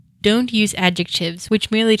Don't use adjectives,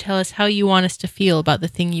 which merely tell us how you want us to feel about the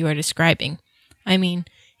thing you are describing. I mean,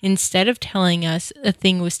 instead of telling us a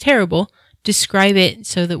thing was terrible, describe it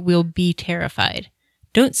so that we'll be terrified.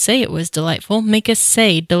 Don't say it was delightful, make us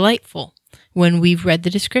say delightful when we've read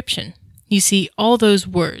the description. You see, all those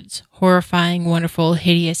words, horrifying, wonderful,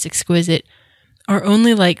 hideous, exquisite, are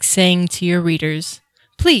only like saying to your readers,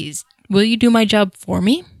 please, will you do my job for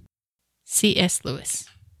me? C.S. Lewis.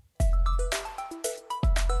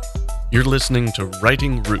 You're listening to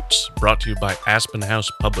Writing Roots, brought to you by Aspen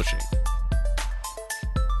House Publishing.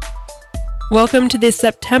 Welcome to this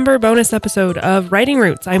September bonus episode of Writing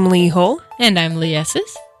Roots. I'm Lee Hull. And I'm Lee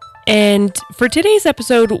Esses. And for today's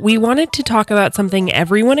episode, we wanted to talk about something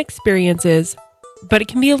everyone experiences, but it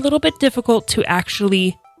can be a little bit difficult to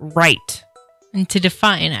actually write. And to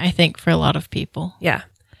define, I think, for a lot of people. Yeah.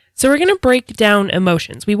 So we're going to break down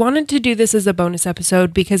emotions. We wanted to do this as a bonus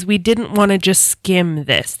episode because we didn't want to just skim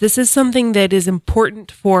this. This is something that is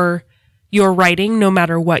important for your writing, no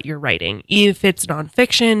matter what you're writing. If it's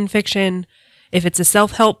nonfiction, fiction, if it's a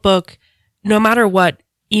self-help book, no matter what,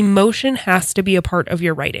 emotion has to be a part of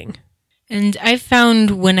your writing. And I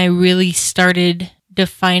found when I really started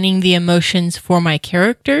defining the emotions for my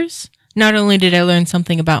characters, not only did I learn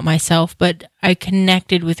something about myself, but I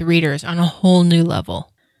connected with readers on a whole new level.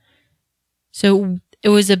 So it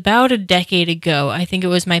was about a decade ago, I think it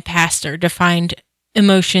was my pastor defined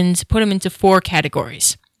emotions, put them into 4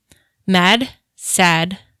 categories: mad,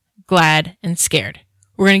 sad, glad, and scared.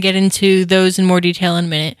 We're going to get into those in more detail in a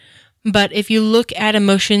minute. But if you look at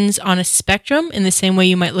emotions on a spectrum in the same way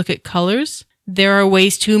you might look at colors, there are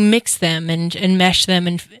ways to mix them and mesh them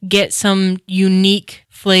and get some unique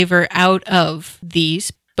flavor out of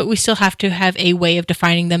these. But we still have to have a way of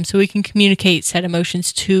defining them so we can communicate said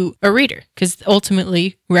emotions to a reader, because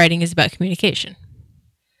ultimately writing is about communication.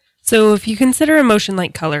 So if you consider emotion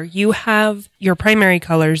like color, you have your primary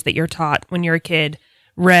colors that you're taught when you're a kid: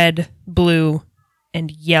 red, blue, and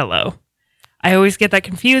yellow. I always get that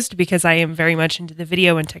confused because I am very much into the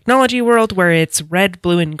video and technology world where it's red,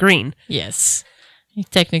 blue, and green. Yes.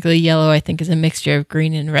 Technically, yellow, I think, is a mixture of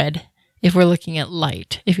green and red. If we're looking at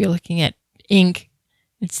light, if you're looking at ink,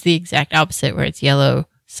 it's the exact opposite, where it's yellow,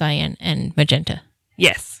 cyan, and magenta.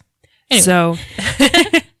 Yes. Anyway.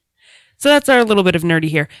 So that's our little bit of nerdy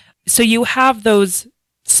here. So you have those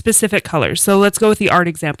specific colors. So let's go with the art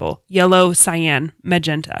example: yellow, cyan,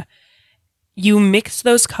 magenta. You mix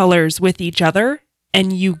those colors with each other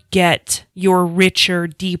and you get your richer,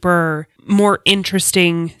 deeper, more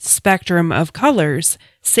interesting spectrum of colors.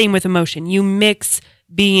 Same with emotion. You mix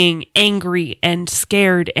being angry and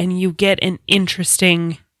scared and you get an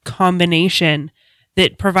interesting combination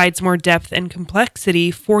that provides more depth and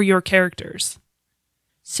complexity for your characters.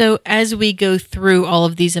 So as we go through all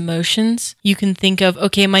of these emotions, you can think of,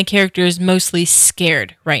 okay, my character is mostly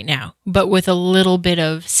scared right now, but with a little bit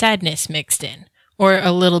of sadness mixed in, or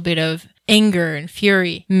a little bit of anger and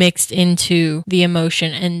fury mixed into the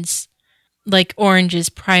emotion. And like orange is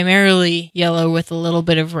primarily yellow with a little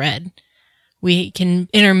bit of red. We can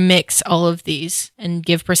intermix all of these and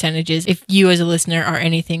give percentages if you as a listener are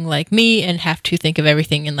anything like me and have to think of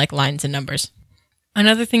everything in like lines and numbers.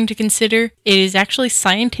 Another thing to consider, it is actually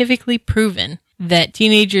scientifically proven that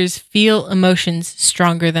teenagers feel emotions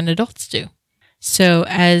stronger than adults do. So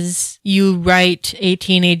as you write a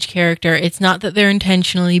teenage character, it's not that they're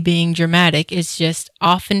intentionally being dramatic. It's just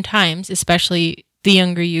oftentimes, especially the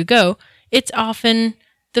younger you go, it's often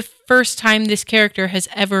the first time this character has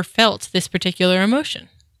ever felt this particular emotion.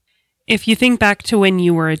 If you think back to when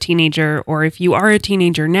you were a teenager, or if you are a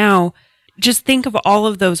teenager now, just think of all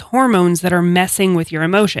of those hormones that are messing with your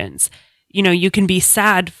emotions. You know, you can be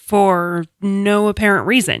sad for no apparent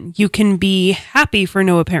reason. You can be happy for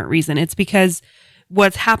no apparent reason. It's because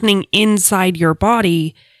what's happening inside your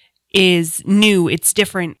body is new. It's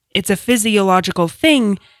different. It's a physiological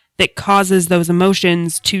thing that causes those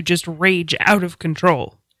emotions to just rage out of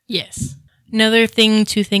control. Yes. Another thing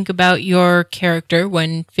to think about your character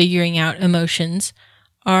when figuring out emotions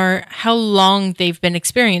are how long they've been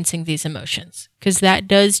experiencing these emotions, because that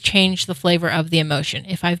does change the flavor of the emotion.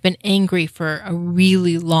 If I've been angry for a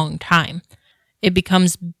really long time, it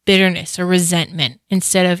becomes bitterness or resentment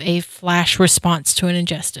instead of a flash response to an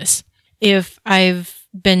injustice. If I've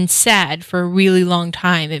been sad for a really long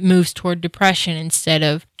time, it moves toward depression instead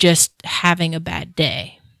of just having a bad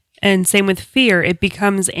day. And same with fear, it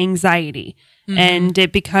becomes anxiety. Mm-hmm. And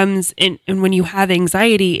it becomes, and when you have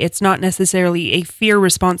anxiety, it's not necessarily a fear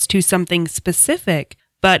response to something specific,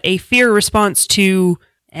 but a fear response to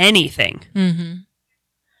anything. Mm-hmm.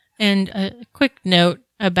 And a quick note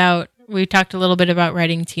about, we talked a little bit about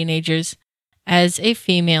writing teenagers. As a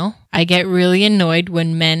female, I get really annoyed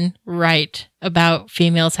when men write about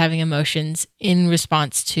females having emotions in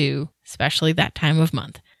response to, especially that time of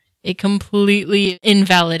month. It completely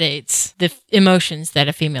invalidates the emotions that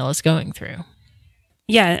a female is going through.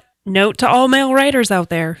 Yeah, note to all male writers out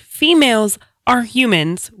there, females are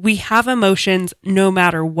humans. We have emotions no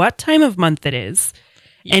matter what time of month it is.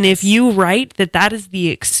 Yes. And if you write that is the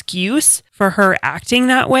excuse for her acting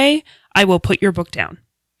that way, I will put your book down.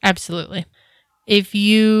 Absolutely. If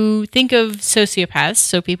you think of sociopaths,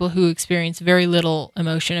 so people who experience very little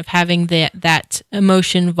emotion, of having that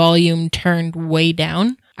emotion volume turned way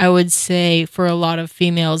down, I would say for a lot of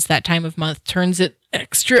females, that time of month turns it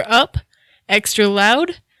extra up, extra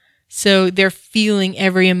loud. So they're feeling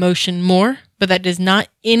every emotion more, but that does not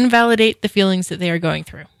invalidate the feelings that they are going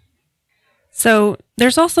through. So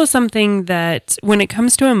there's also something that when it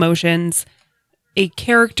comes to emotions, a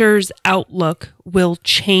character's outlook will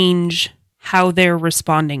change how they're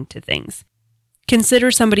responding to things. Consider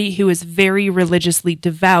somebody who is very religiously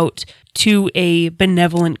devout to a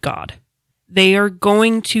benevolent God. They are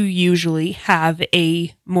going to usually have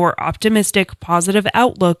a more optimistic, positive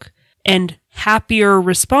outlook and happier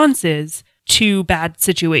responses to bad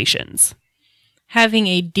situations. Having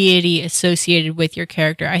a deity associated with your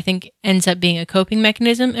character, I think, ends up being a coping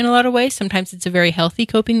mechanism in a lot of ways. Sometimes it's a very healthy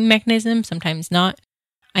coping mechanism, sometimes not.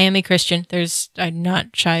 I am a Christian. I'm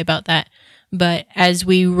not shy about that. But as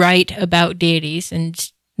we write about deities,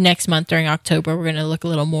 and next month during October, we're going to look a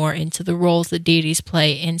little more into the roles that deities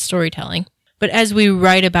play in storytelling. But as we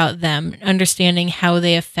write about them, understanding how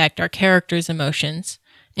they affect our characters' emotions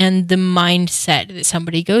and the mindset that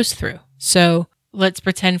somebody goes through. So let's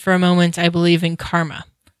pretend for a moment I believe in karma.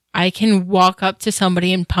 I can walk up to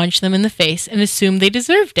somebody and punch them in the face and assume they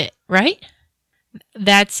deserved it, right?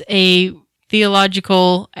 That's a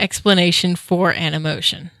theological explanation for an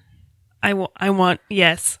emotion. I want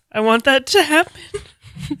that to happen.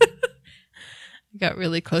 I got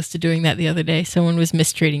really close to doing that the other day. Someone was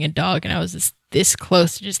mistreating a dog and I was this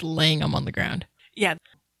close to just laying them on the ground. Yeah.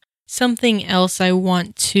 Something else I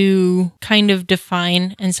want to kind of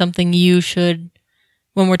define, and something you should,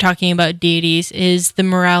 when we're talking about deities, is the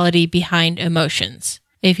morality behind emotions.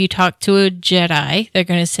 If you talk to a Jedi, they're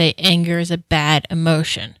going to say anger is a bad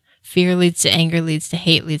emotion. Fear leads to anger, leads to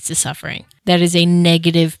hate, leads to suffering. That is a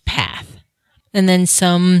negative path. And then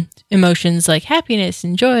some emotions like happiness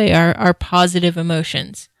and joy are positive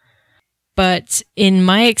emotions. But in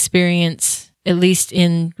my experience, at least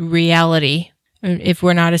in reality, if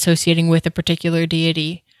we're not associating with a particular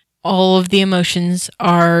deity, all of the emotions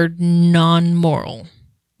are non-moral.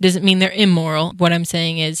 Doesn't mean they're immoral. What I'm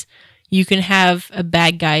saying is you can have a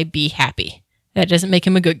bad guy be happy. That doesn't make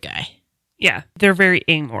him a good guy. Yeah, they're very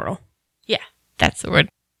amoral. Yeah, that's the word.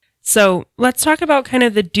 So let's talk about kind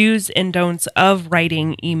of the do's and don'ts of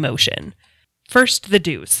writing emotion. First, the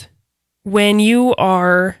do's. When you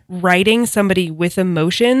are writing somebody with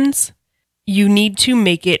emotions, you need to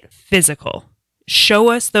make it physical.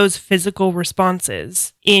 Show us those physical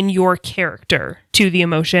responses in your character to the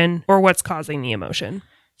emotion or what's causing the emotion.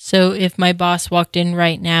 So if my boss walked in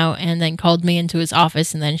right now and then called me into his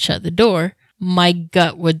office and then shut the door, my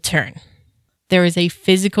gut would turn. There is a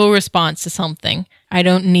physical response to something. I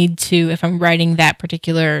don't need to, if I'm writing that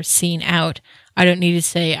particular scene out, I don't need to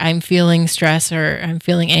say I'm feeling stress or I'm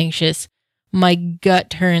feeling anxious. My gut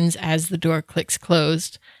turns as the door clicks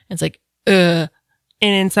closed. It's like, ugh.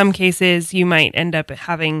 And in some cases, you might end up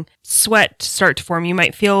having sweat start to form. You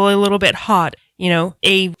might feel a little bit hot,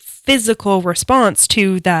 a physical response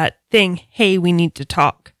to that thing. Hey, we need to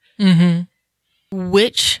talk. Mm-hmm.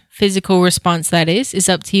 Which physical response that is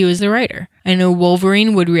up to you as the writer. I know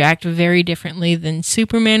Wolverine would react very differently than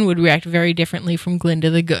Superman would react very differently from Glinda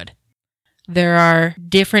the Good. There are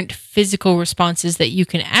different physical responses that you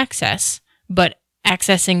can access, but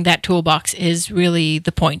accessing that toolbox is really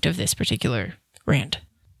the point of this particular rant.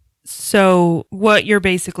 So what you're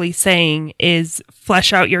basically saying is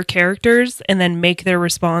flesh out your characters and then make their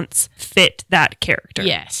response fit that character.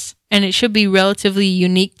 Yes. And it should be relatively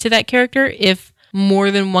unique to that character. If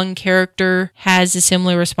more than one character has a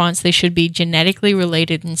similar response, they should be genetically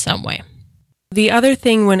related in some way. The other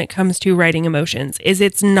thing when it comes to writing emotions is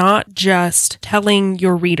it's not just telling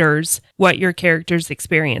your readers what your character's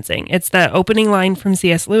experiencing. It's the opening line from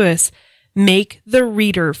C.S. Lewis, make the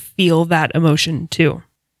reader feel that emotion too.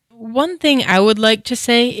 One thing I would like to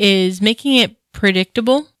say is making it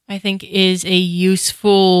predictable, I think, is a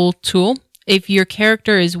useful tool. If your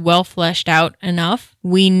character is well fleshed out enough,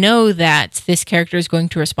 we know that this character is going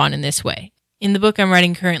to respond in this way. In the book I'm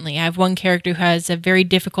writing currently, I have one character who has a very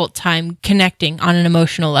difficult time connecting on an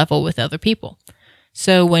emotional level with other people.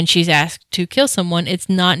 So when she's asked to kill someone, it's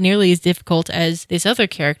not nearly as difficult as this other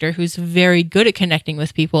character who's very good at connecting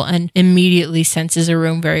with people and immediately senses a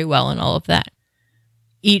room very well and all of that.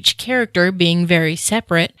 Each character, being very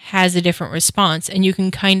separate, has a different response, and you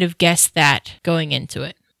can kind of guess that going into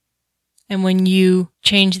it. And when you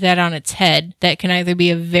change that on its head, that can either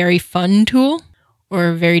be a very fun tool or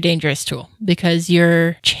a very dangerous tool because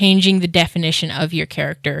you're changing the definition of your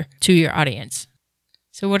character to your audience.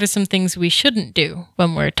 So what are some things we shouldn't do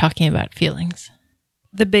when we're talking about feelings?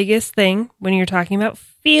 The biggest thing when you're talking about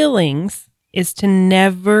feelings is to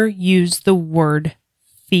never use the word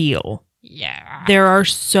feel. Yeah. There are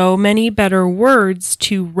so many better words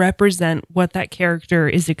to represent what that character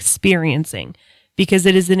is experiencing because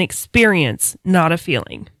it is an experience, not a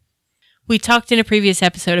feeling. We talked in a previous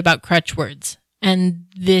episode about crutch words, and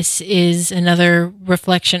this is another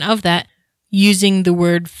reflection of that. Using the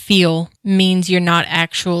word feel means you're not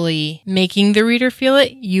actually making the reader feel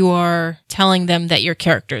it. You are telling them that your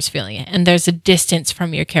character is feeling it, and there's a distance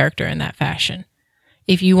from your character in that fashion.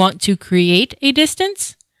 If you want to create a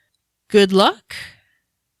distance, good luck.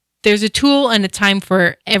 There's a tool and a time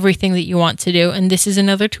for everything that you want to do, and this is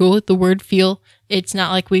another tool, the word feel. It's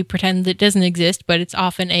not like we pretend it doesn't exist, but it's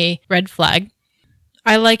often a red flag.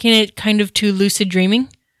 I liken it kind of to lucid dreaming,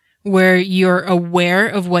 where you're aware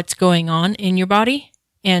of what's going on in your body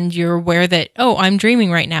and you're aware that, oh, I'm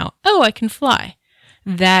dreaming right now. Oh, I can fly.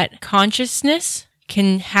 That consciousness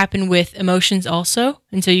can happen with emotions also.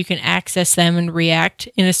 And so you can access them and react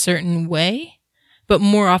in a certain way. But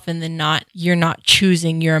more often than not, you're not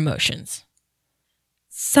choosing your emotions.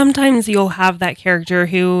 Sometimes you'll have that character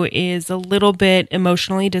who is a little bit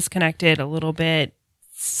emotionally disconnected, a little bit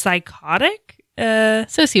psychotic.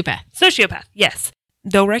 Sociopath, yes.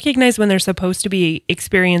 They'll recognize when they're supposed to be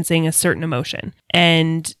experiencing a certain emotion.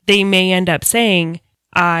 And they may end up saying,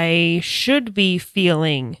 I should be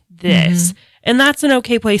feeling this. Mm-hmm. And that's an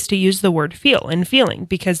okay place to use the word feel and feeling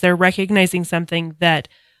because they're recognizing something that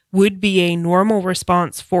would be a normal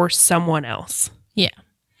response for someone else. Yeah.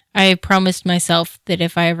 I promised myself that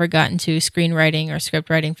if I ever got into screenwriting or script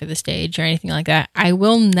writing for the stage or anything like that, I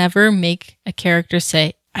will never make a character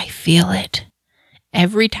say, I feel it.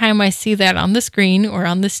 Every time I see that on the screen or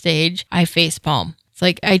on the stage, I facepalm. It's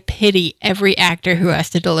like I pity every actor who has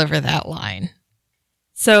to deliver that line.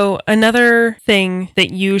 So another thing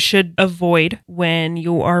that you should avoid when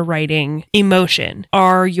you are writing emotion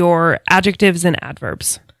are your adjectives and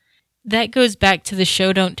adverbs. That goes back to the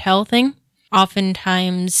show don't tell thing.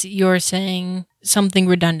 Oftentimes you're saying something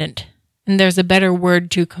redundant, and there's a better word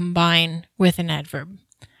to combine with an adverb.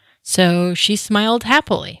 So she smiled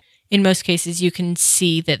happily. In most cases, you can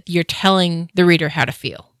see that you're telling the reader how to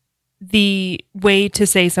feel. The way to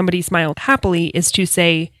say somebody smiled happily is to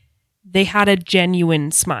say they had a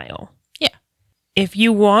genuine smile. Yeah. If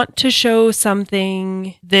you want to show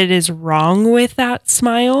something that is wrong with that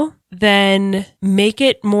smile, then make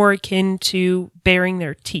it more akin to baring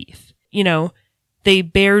their teeth. You know, they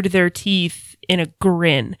bared their teeth in a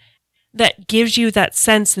grin. That gives you that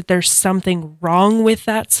sense that there's something wrong with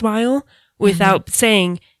that smile without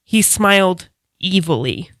saying, he smiled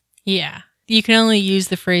evilly. Yeah. You can only use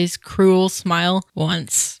the phrase cruel smile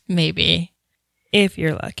once, maybe. If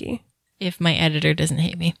you're lucky. If my editor doesn't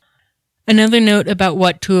hate me. Another note about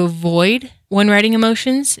what to avoid when writing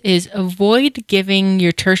emotions is avoid giving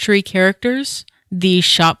your tertiary characters, the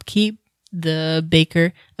shopkeep, the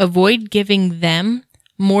baker, avoid giving them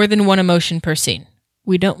more than one emotion per scene.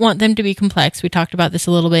 We don't want them to be complex. We talked about this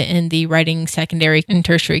a little bit in the writing secondary and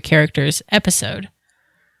tertiary characters episode.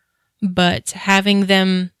 But having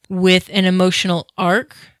them with an emotional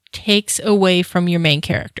arc takes away from your main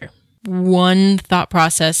character. One thought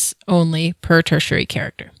process only per tertiary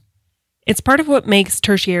character. It's part of what makes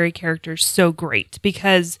tertiary characters so great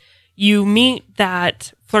because you meet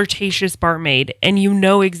that flirtatious barmaid and you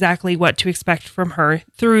know exactly what to expect from her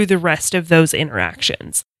through the rest of those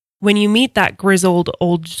interactions. When you meet that grizzled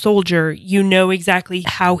old soldier, you know exactly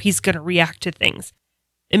how he's going to react to things.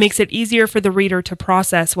 It makes it easier for the reader to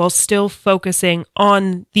process while still focusing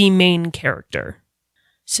on the main character.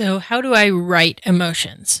 So how do I write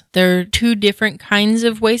emotions? There are two different kinds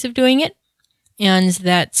of ways of doing it. And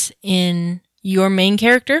that's in your main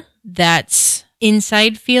character. That's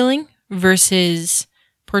inside feeling versus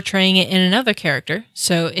portraying it in another character.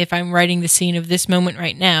 So if I'm writing the scene of this moment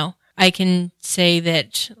right now, I can say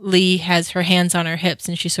that Lee has her hands on her hips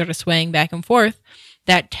and she's sort of swaying back and forth.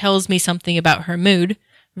 That tells me something about her mood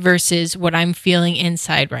versus what I'm feeling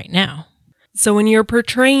inside right now. So when you're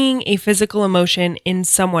portraying a physical emotion in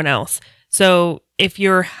someone else, so if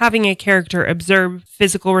you're having a character observe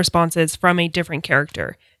physical responses from a different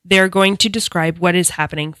character, they're going to describe what is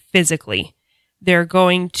happening physically. They're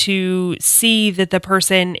going to see that the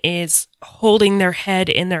person is holding their head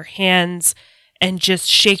in their hands and just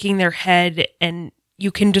shaking their head, and you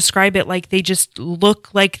can describe it like they just look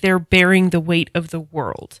like they're bearing the weight of the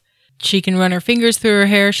world. She can run her fingers through her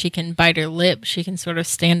hair. She can bite her lip. She can sort of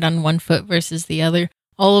stand on one foot versus the other.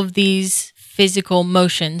 All of these physical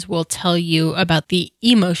motions will tell you about the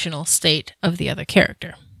emotional state of the other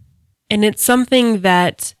character. And it's something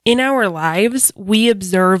that in our lives, we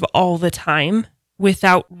observe all the time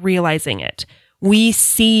without realizing it. We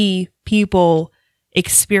see people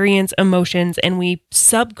experience emotions and we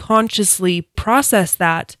subconsciously process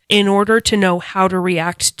that in order to know how to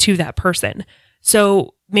react to that person.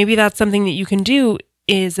 So maybe that's something that you can do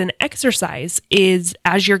is an exercise is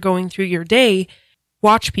as you're going through your day,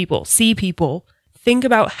 watch people, see people, think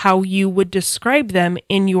about how you would describe them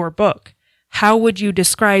in your book. How would you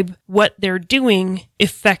describe what they're doing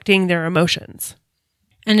affecting their emotions?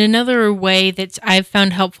 And another way that I've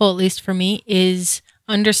found helpful, at least for me, is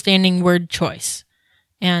understanding word choice.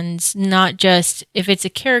 And not just if it's a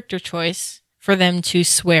character choice for them to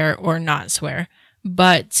swear or not swear,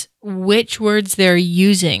 but which words they're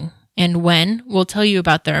using and when will tell you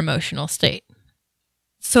about their emotional state.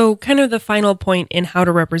 So kind of the final point in how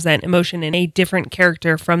to represent emotion in a different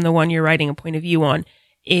character from the one you're writing a point of view on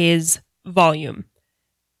is volume.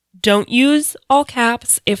 Don't use all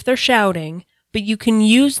caps if they're shouting, but you can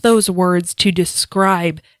use those words to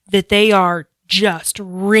describe that they are just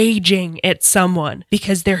raging at someone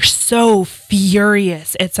because they're so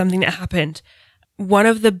furious at something that happened. One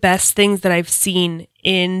of the best things that I've seen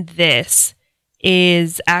in this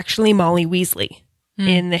is actually Molly Weasley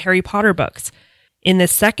in the Harry Potter books. In the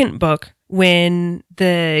second book, when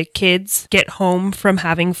the kids get home from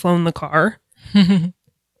having flown the car,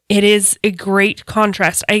 it is a great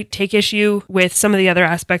contrast. I take issue with some of the other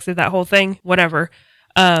aspects of that whole thing, whatever.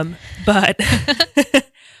 But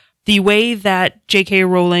the way that J.K.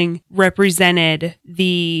 Rowling represented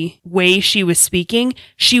the way she was speaking,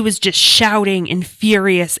 she was just shouting and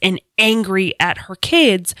furious and angry at her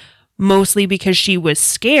kids, mostly because she was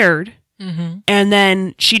scared. Mm-hmm. And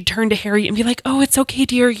then she'd turn to Harry and be like, "Oh, it's okay,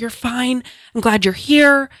 dear. You're fine. I'm glad you're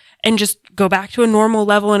here." And just go back to a normal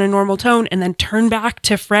level and a normal tone, and then turn back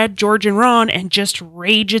to Fred, George, and Ron and just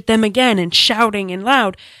rage at them again and shouting and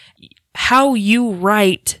loud. How you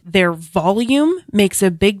write their volume makes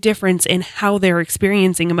a big difference in how they're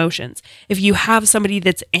experiencing emotions. If you have somebody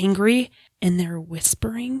that's angry and they're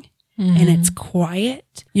whispering and it's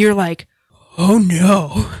quiet, you're like, "Oh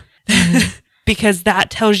no." Because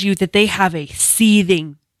that tells you that they have a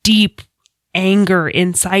seething, deep anger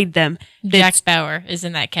inside them. Jack Bauer is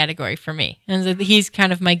in that category for me. And so he's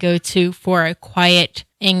kind of my go-to for a quiet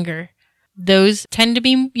anger. Those tend to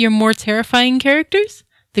be your more terrifying characters,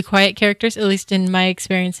 the quiet characters, at least in my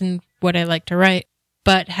experience and what I like to write.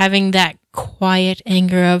 But having that quiet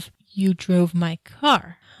anger of, "You drove my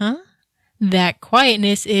car, huh?" That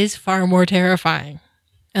quietness is far more terrifying,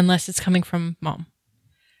 unless it's coming from mom.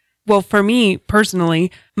 Well, for me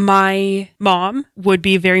personally, my mom would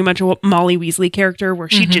be very much a Molly Weasley character where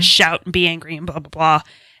she'd just shout and be angry and blah, blah, blah.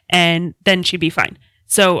 And then she'd be fine.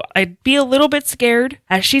 So I'd be a little bit scared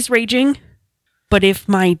as she's raging. But if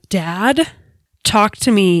my dad talked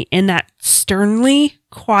to me in that sternly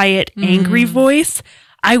quiet, angry voice,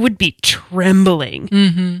 I would be trembling.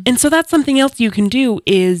 And so that's something else you can do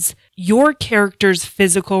is your character's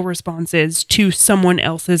physical responses to someone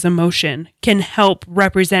else's emotion can help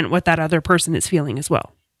represent what that other person is feeling as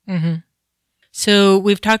well. So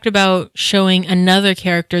we've talked about showing another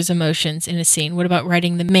character's emotions in a scene. What about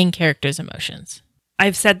writing the main character's emotions?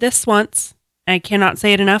 I've said this once. I cannot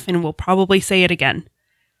say it enough and will probably say it again.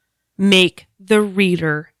 Make the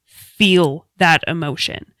reader feel that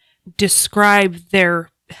emotion. Describe their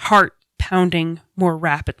heart pounding more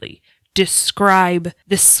rapidly. Describe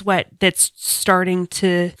the sweat that's starting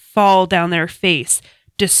to fall down their face.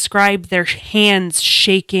 Describe their hands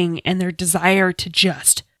shaking and their desire to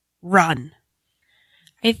just run.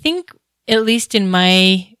 I think, at least in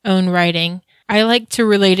my own writing, I like to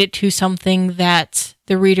relate it to something that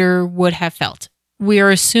the reader would have felt. We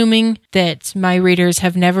are assuming that my readers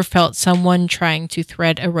have never felt someone trying to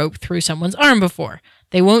thread a rope through someone's arm before.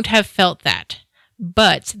 They won't have felt that.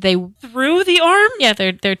 But they... Through the arm? Yeah,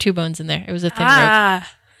 there are two bones in there. It was a thin rope.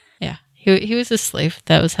 Yeah, he was a slave.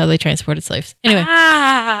 That was how they transported slaves. Anyway.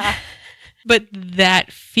 But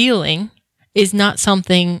that feeling is not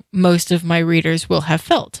something most of my readers will have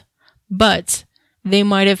felt. But they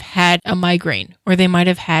might have had a migraine, or they might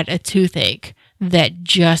have had a toothache that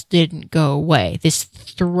just didn't go away. This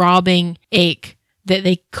throbbing ache that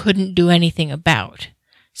they couldn't do anything about.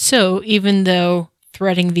 So even though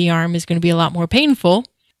threading the arm is going to be a lot more painful,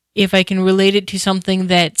 if I can relate it to something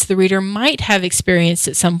that the reader might have experienced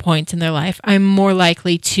at some point in their life, I'm more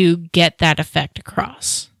likely to get that effect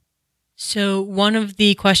across. So one of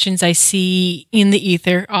the questions I see in the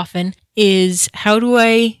ether often is, how do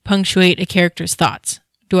I punctuate a character's thoughts?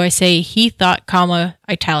 Do I say, he thought, comma,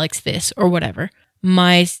 italics this, or whatever?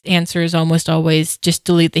 My answer is almost always just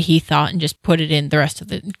delete the he thought and just put it in the rest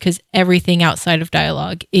of it, because everything outside of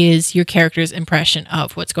dialogue is your character's impression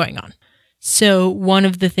of what's going on. So one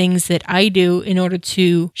of the things that I do in order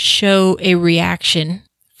to show a reaction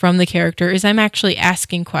from the character is I'm actually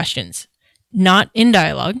asking questions. Not in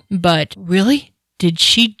dialogue, but really? Did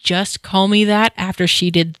she just call me that after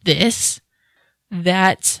she did this?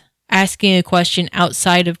 That asking a question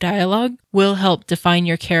outside of dialogue will help define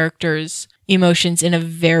your character's emotions in a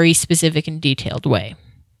very specific and detailed way.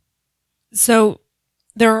 So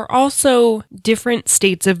there are also different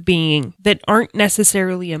states of being that aren't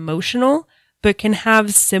necessarily emotional, but can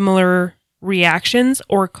have similar reactions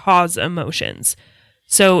or cause emotions.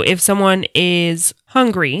 So if someone is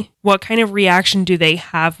hungry, what kind of reaction do they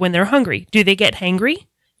have when they're hungry? Do they get hangry?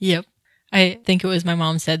 Yep. I think it was my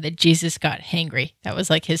mom said that Jesus got hangry. That was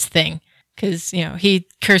like his thing. Because, he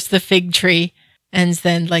cursed the fig tree, and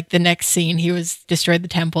then like the next scene, he was destroyed the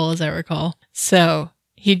temple, as I recall. So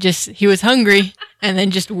he was hungry and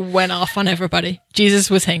then just went off on everybody. Jesus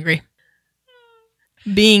was hangry.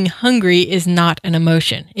 Being hungry is not an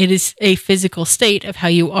emotion. It is a physical state of how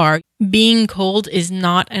you are. Being cold is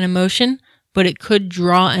not an emotion, but it could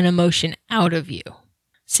draw an emotion out of you.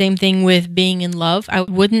 Same thing with being in love. I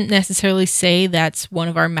wouldn't necessarily say that's one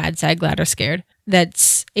of our mad, sad, glad, or scared.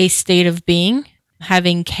 That's a state of being.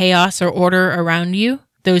 Having chaos or order around you,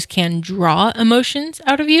 those can draw emotions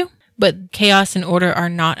out of you, but chaos and order are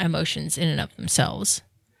not emotions in and of themselves.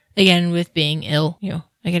 Again, with being ill,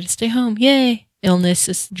 I get to stay home. Yay! Illness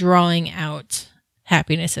is drawing out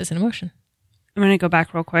happiness as an emotion. I'm going to go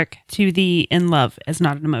back real quick to the in love as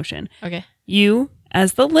not an emotion. Okay. You,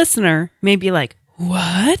 as the listener, may be like,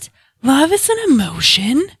 what? Love is an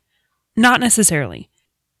emotion? Not necessarily.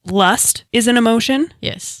 Lust is an emotion.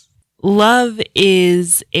 Yes. Love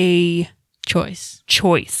is a choice.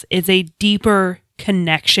 It's a deeper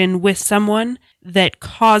connection with someone that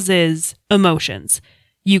causes emotions.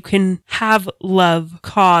 You can have love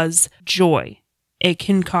cause joy. It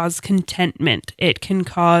can cause contentment. It can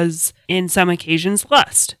cause, in some occasions,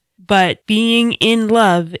 lust. But being in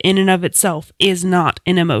love in and of itself is not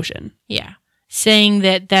an emotion. Yeah. Saying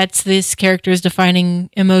that that's this character's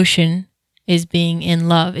defining emotion is being in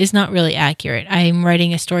love is not really accurate. I'm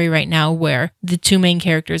writing a story right now where the two main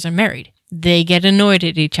characters are married. They get annoyed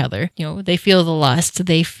at each other. They feel the lust.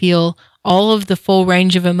 They feel all of the full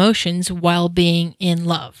range of emotions while being in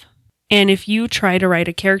love. And if you try to write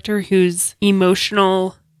a character whose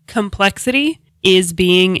emotional complexity is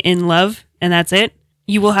being in love, and that's it,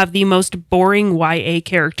 you will have the most boring YA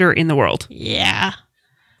character in the world. Yeah.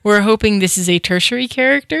 We're hoping this is a tertiary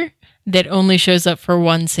character that only shows up for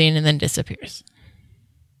one scene and then disappears.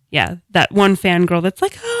 Yeah, that one fangirl that's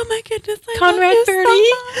like, oh my goodness, I Conrad love you Birdie.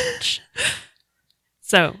 so much.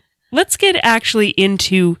 So let's get actually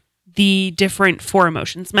into the different four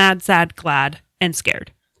emotions: mad, sad, glad, and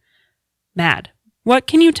scared. Mad. What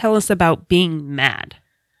can you tell us about being mad?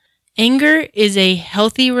 Anger is a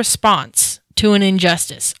healthy response to an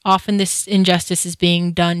injustice. Often this injustice is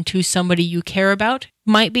being done to somebody you care about.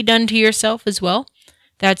 Might be done to yourself as well.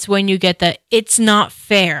 That's when you get the, it's not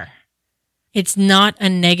fair. It's not a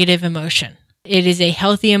negative emotion. It is a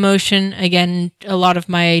healthy emotion. Again, a lot of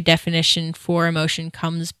my definition for emotion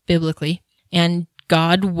comes biblically. And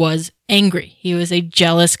God was angry. He was a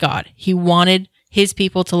jealous God. He wanted his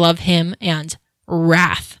people to love him and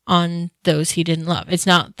wrath on those he didn't love. It's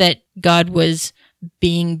not that God was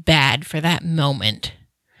being bad for that moment,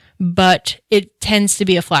 but it tends to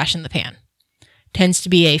be a flash in the pan. Tends to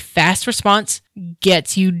be a fast response,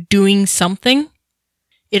 gets you doing something.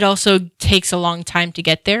 It also takes a long time to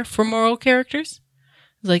get there for moral characters.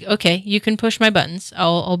 It's like, okay, you can push my buttons.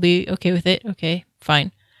 I'll be okay with it. Okay,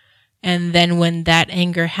 fine. And then when that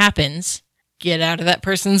anger happens, get out of that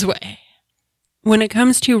person's way. When it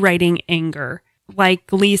comes to writing anger,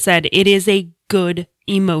 like Lee said, it is a good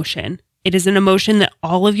emotion. It is an emotion that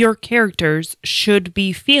all of your characters should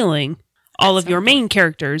be feeling. All of your main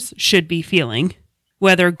characters should be feeling,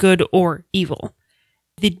 whether good or evil.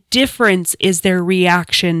 The difference is their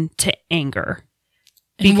reaction to anger.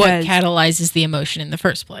 And what catalyzes the emotion in the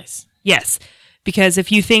first place. Yes, because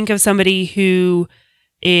if you think of somebody who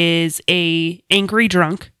is a angry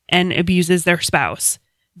drunk and abuses their spouse,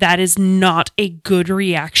 that is not a good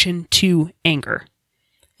reaction to anger.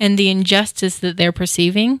 And the injustice that they're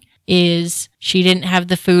perceiving is she didn't have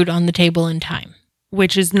the food on the table in time.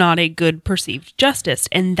 Which is not a good perceived justice.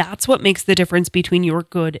 And that's what makes the difference between your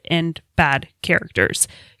good and bad characters.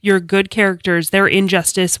 Your good characters, their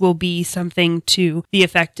injustice will be something to the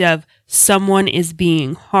effect of someone is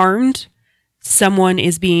being harmed, someone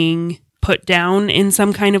is being put down in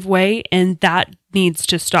some kind of way, and that needs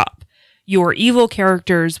to stop. Your evil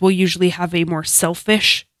characters will usually have a more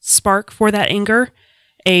selfish spark for that anger,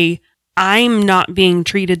 I'm not being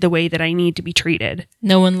treated the way that I need to be treated.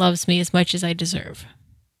 No one loves me as much as I deserve.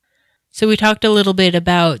 So we talked a little bit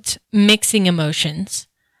about mixing emotions.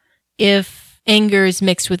 If anger is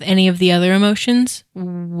mixed with any of the other emotions,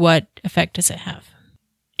 what effect does it have?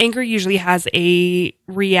 Anger usually has a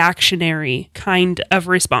reactionary kind of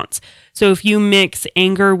response. So if you mix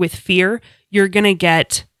anger with fear, you're going to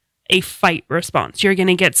get a fight response. You're going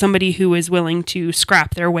to get somebody who is willing to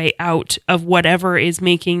scrap their way out of whatever is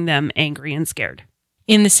making them angry and scared.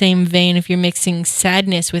 In the same vein, if you're mixing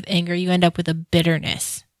sadness with anger, you end up with a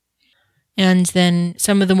bitterness. And then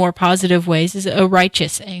some of the more positive ways is a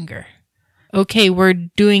righteous anger. Okay, we're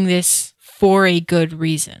doing this for a good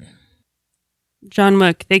reason. John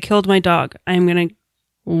Wick, they killed my dog. I'm going to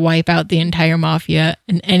wipe out the entire mafia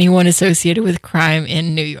and anyone associated with crime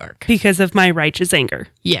in New York. Because of my righteous anger.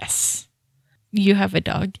 Yes. You have a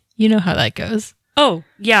dog. You know how that goes. Oh,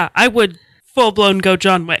 yeah. I would full-blown go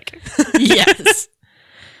John Wick. Yes.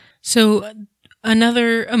 So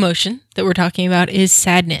another emotion that we're talking about is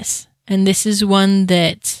sadness. And this is one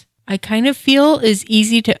that I kind of feel is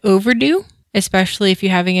easy to overdo, especially if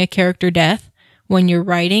you're having a character death. When you're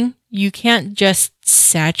writing, you can't just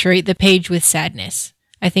saturate the page with sadness.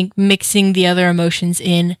 I think mixing the other emotions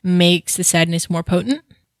in makes the sadness more potent.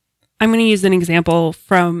 I'm going to use an example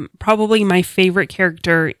from probably my favorite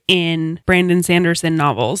character in Brandon Sanderson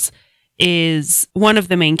novels is one of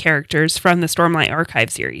the main characters from the Stormlight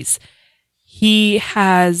Archive series. He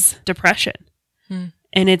has depression.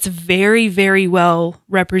 And it's very, very well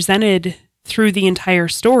represented through the entire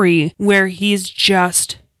story where he's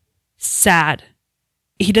just sad.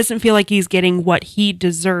 He doesn't feel like he's getting what he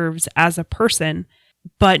deserves as a person.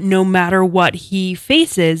 But no matter what he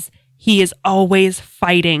faces, he is always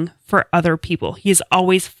fighting for other people. He is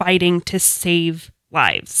always fighting to save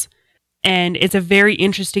lives. And it's a very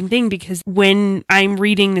interesting thing because when I'm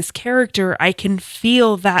reading this character, I can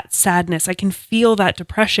feel that sadness. I can feel that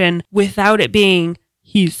depression without it being,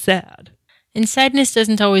 he's sad. And sadness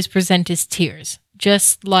doesn't always present as tears.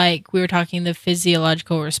 Just like we were talking the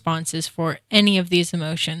physiological responses for any of these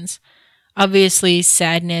emotions. Obviously,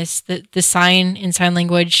 sadness, the sign in sign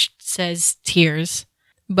language says tears,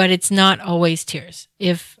 but it's not always tears.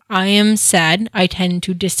 If I am sad, I tend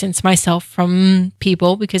to distance myself from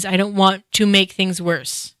people because I don't want to make things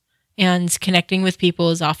worse. And connecting with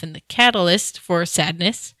people is often the catalyst for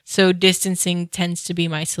sadness, so distancing tends to be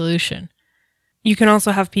my solution. You can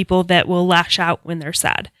also have people that will lash out when they're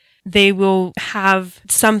sad. They will have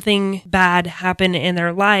something bad happen in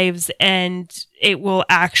their lives and it will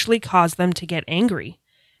actually cause them to get angry.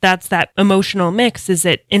 That's that emotional mix, is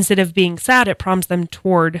that instead of being sad, it prompts them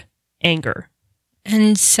toward anger.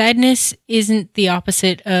 And sadness isn't the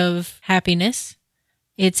opposite of happiness.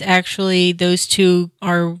 It's actually, those two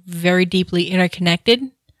are very deeply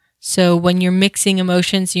interconnected. So when you're mixing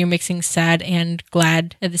emotions, you're mixing sad and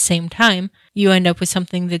glad at the same time, you end up with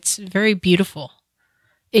something that's very beautiful.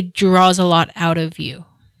 It draws a lot out of you.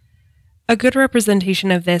 A good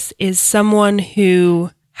representation of this is someone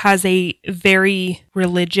who has a very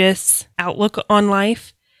religious outlook on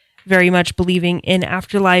life, very much believing in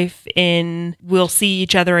afterlife, in we'll see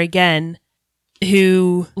each other again,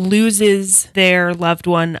 who loses their loved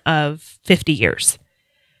one of 50 years.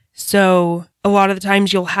 So a lot of the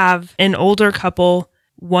times you'll have an older couple,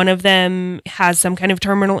 one of them has some kind of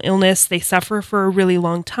terminal illness, they suffer for a really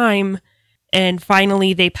long time, and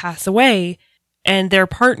finally they pass away, and their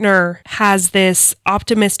partner has this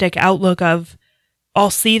optimistic outlook of, I'll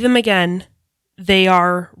see them again. They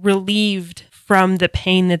are relieved from the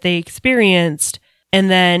pain that they experienced, and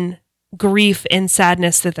then grief and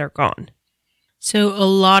sadness that they're gone. So a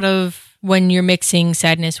lot of when you're mixing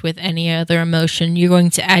sadness with any other emotion, you're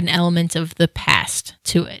going to add an element of the past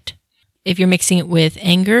to it. If you're mixing it with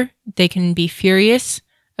anger, they can be furious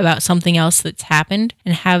about something else that's happened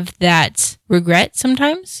and have that regret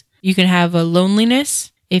sometimes. You can have a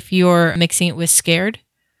loneliness if you're mixing it with scared.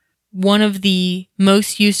 One of the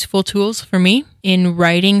most useful tools for me in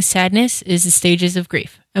writing sadness is the stages of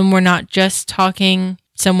grief. And we're not just talking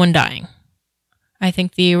someone dying. I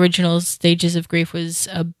think the original stages of grief was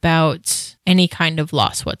about any kind of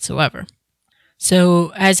loss whatsoever.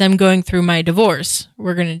 So as I'm going through my divorce,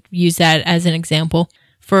 we're going to use that as an example.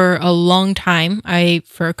 For a long time,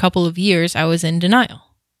 for a couple of years, I was in denial.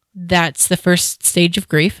 That's the first stage of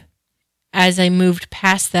grief. As I moved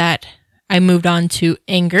past that, I moved on to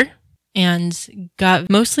anger and got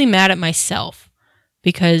mostly mad at myself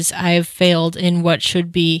because I've failed in what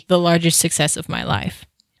should be the largest success of my life.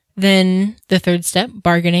 Then the third step,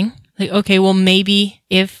 bargaining. Like, okay, well, maybe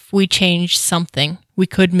if we change something, we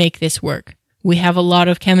could make this work. We have a lot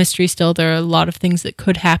of chemistry still. There are a lot of things that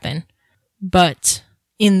could happen. But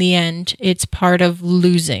in the end, it's part of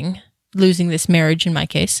losing this marriage in my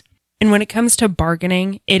case. And when it comes to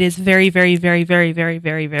bargaining, it is very, very, very, very, very,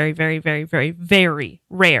 very, very, very, very, very, very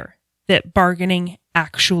rare that bargaining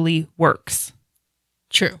actually works.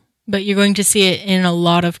 True. But you're going to see it in a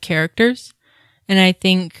lot of characters. And I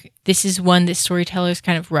think this is one that storytellers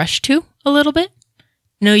kind of rush to a little bit.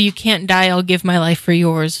 No, you can't die. I'll give my life for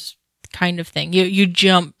yours kind of thing. You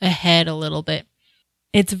jump ahead a little bit.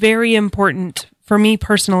 It's very important for me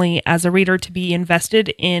personally as a reader to be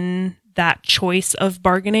invested in that choice of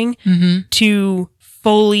bargaining, to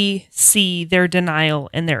fully see their denial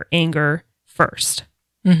and their anger first.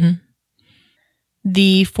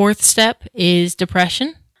 The fourth step is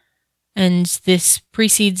depression. And this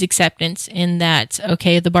precedes acceptance in that,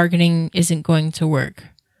 okay, the bargaining isn't going to work.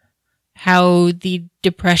 How the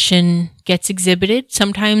depression gets exhibited,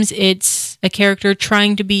 sometimes it's a character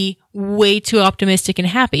trying to be way too optimistic and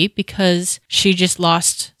happy because she just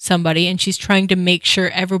lost somebody and she's trying to make sure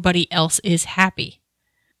everybody else is happy.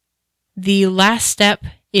 The last step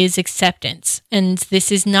is acceptance. And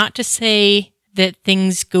this is not to say that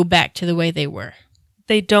things go back to the way they were.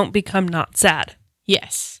 They don't become not sad.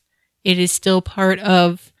 Yes. It is still part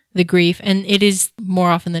of the grief, and it is more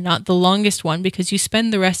often than not the longest one because you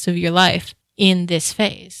spend the rest of your life in this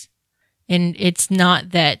phase. And it's not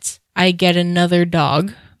that I get another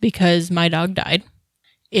dog because my dog died.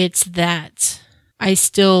 It's that I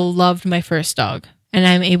still loved my first dog and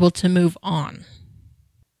I'm able to move on.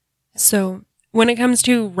 So when it comes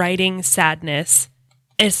to writing sadness,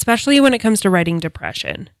 especially when it comes to writing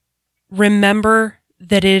depression, remember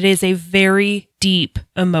that it is a very deep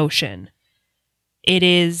emotion. It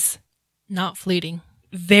is not fleeting.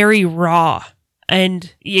 Very raw.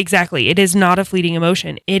 And exactly, it is not a fleeting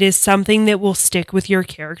emotion. It is something that will stick with your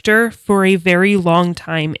character for a very long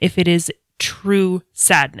time if it is true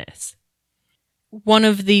sadness. One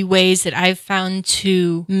of the ways that I've found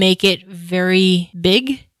to make it very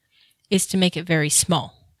big is to make it very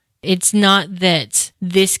small. It's not that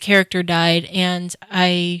this character died and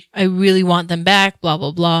I really want them back, blah,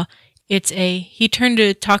 blah, blah. It's he turned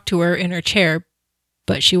to talk to her in her chair,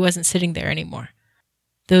 but she wasn't sitting there anymore.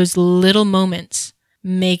 Those little moments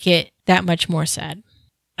make it that much more sad.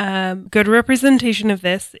 Good representation of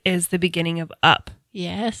this is the beginning of Up.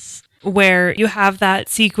 Yes. Where you have that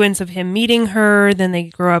sequence of him meeting her, then they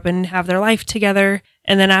grow up and have their life together.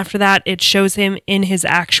 And then after that, it shows him in his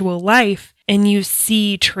actual life. And you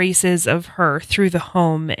see traces of her through the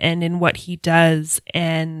home and in what he does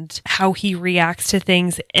and how he reacts to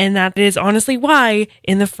things. And that is honestly why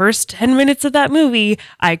in the first 10 minutes of that movie,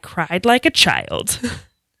 I cried like a child.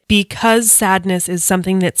 Because sadness is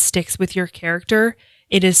something that sticks with your character,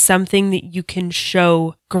 it is something that you can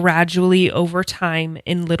show gradually over time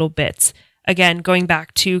in little bits. Again, going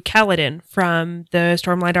back to Kaladin from the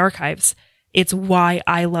Stormlight Archives. It's why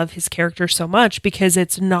I love his character so much, because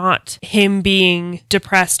it's not him being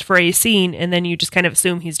depressed for a scene and then you just kind of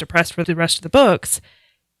assume he's depressed for the rest of the books.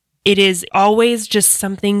 It is always just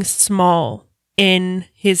something small in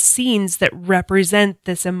his scenes that represent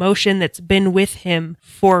this emotion that's been with him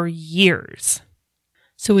for years.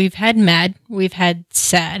 So we've had mad, we've had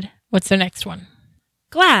sad. What's the next one?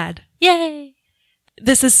 Glad. Yay!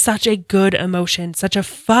 This is such a good emotion, such a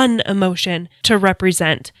fun emotion to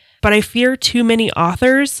represent. But I fear too many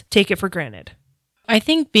authors take it for granted. I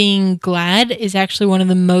think being glad is actually one of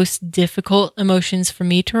the most difficult emotions for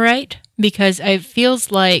me to write because it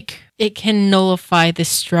feels like it can nullify the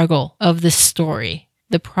struggle of the story,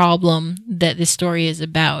 the problem that the story is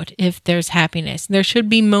about. If there's happiness, there should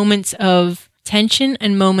be moments of tension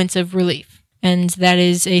and moments of relief. And that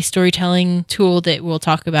is a storytelling tool that we'll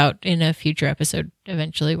talk about in a future episode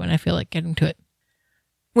eventually when I feel like getting to it.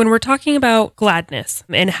 When we're talking about gladness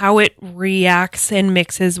and how it reacts and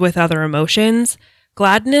mixes with other emotions,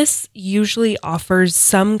 gladness usually offers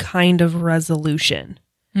some kind of resolution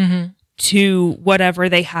to whatever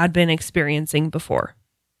they had been experiencing before.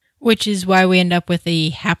 Which is why we end up with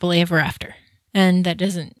a happily ever after. And that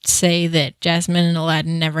doesn't say that Jasmine and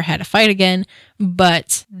Aladdin never had a fight again,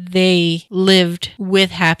 but they lived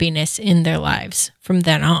with happiness in their lives from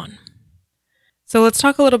then on. So let's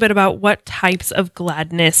talk a little bit about what types of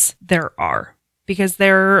gladness there are, because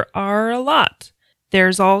there are a lot.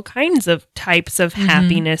 There's all kinds of types of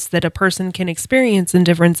happiness that a person can experience in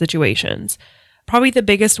different situations. Probably the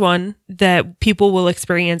biggest one that people will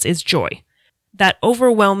experience is joy. That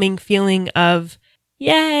overwhelming feeling of,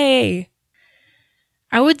 yay!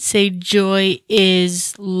 I would say joy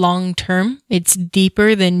is long-term. It's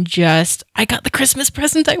deeper than just, I got the Christmas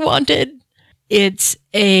present I wanted. It's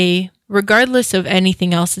regardless of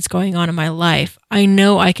anything else that's going on in my life, I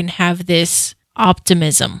know I can have this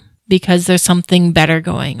optimism because there's something better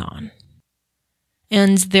going on.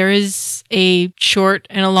 And there is a short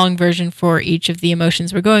and a long version for each of the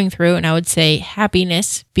emotions we're going through. And I would say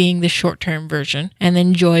happiness being the short-term version and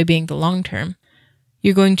then joy being the long-term.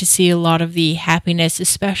 You're going to see a lot of the happiness,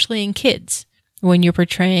 especially in kids, when you're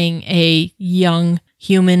portraying a young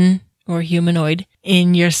human or humanoid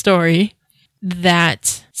in your story.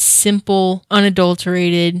 That simple,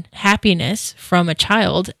 unadulterated happiness from a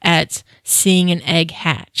child at seeing an egg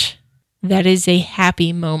hatch. That is a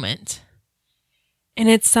happy moment. And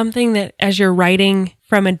it's something that as you're writing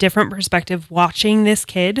from a different perspective, watching this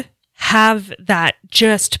kid have that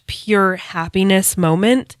just pure happiness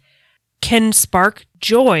moment can spark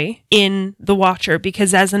joy in the watcher,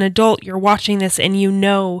 because as an adult, you're watching this and you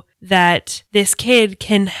know that this kid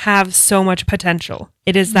can have so much potential.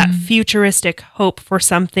 It is that futuristic hope for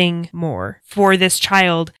something more for this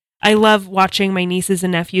child. I love watching my nieces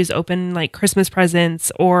and nephews open like Christmas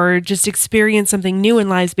presents or just experience something new in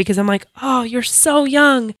lives, because I'm like, oh, you're so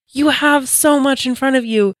young. You have so much in front of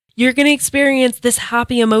you. You're going to experience this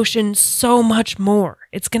happy emotion so much more.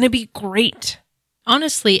 It's going to be great.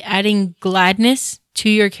 Honestly, adding gladness to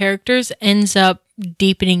your characters ends up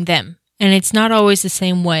deepening them. And it's not always the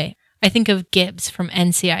same way. I think of Gibbs from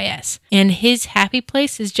NCIS, and his happy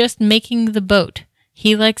place is just making the boat.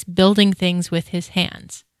 He likes building things with his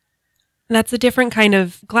hands. That's a different kind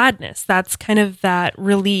of gladness. That's kind of that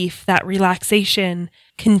relief, that relaxation,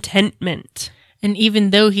 contentment. And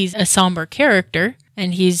even though he's a somber character,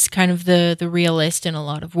 and he's kind of the realist in a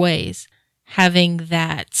lot of ways, having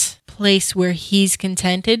that place where he's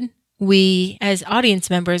contented, we as audience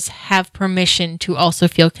members have permission to also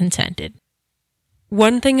feel contented.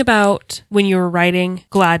 One thing about when you're writing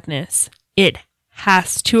gladness, it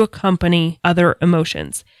has to accompany other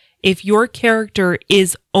emotions. If your character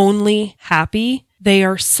is only happy, they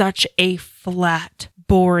are such a flat,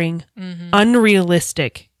 boring,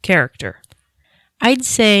 unrealistic character. I'd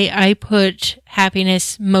say I put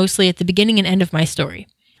happiness mostly at the beginning and end of my story.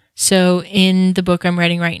 So in the book I'm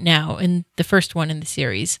writing right now, in the first one in the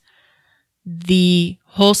series, the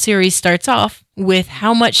whole series starts off with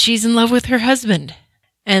how much she's in love with her husband.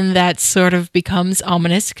 And that sort of becomes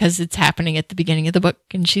ominous because it's happening at the beginning of the book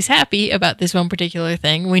and she's happy about this one particular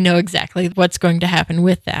thing. We know exactly what's going to happen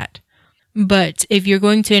with that. But if you're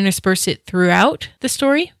going to intersperse it throughout the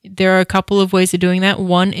story, there are a couple of ways of doing that.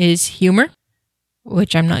 One is humor,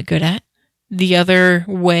 which I'm not good at. The other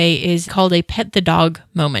way is called a pet the dog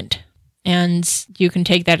moment. And you can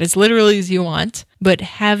take that as literally as you want. But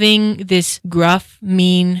having this gruff,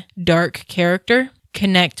 mean, dark character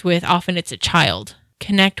connect with, often it's a child,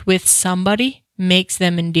 connect with somebody makes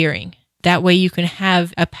them endearing. That way you can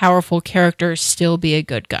have a powerful character still be a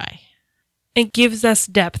good guy. It gives us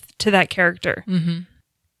depth to that character. Mm-hmm.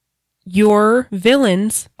 Your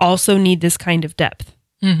villains also need this kind of depth.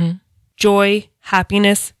 Mm-hmm. Joy,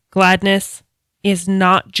 happiness, gladness is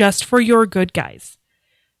not just for your good guys.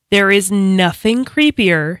 There is nothing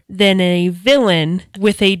creepier than a villain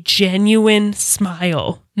with a genuine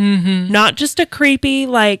smile. Mm-hmm. Not just a creepy,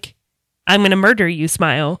 like, I'm going to murder you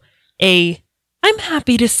smile. I'm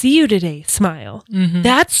happy to see you today smile. Mm-hmm.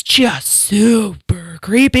 That's just super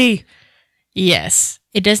creepy. Yes.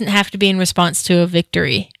 It doesn't have to be in response to a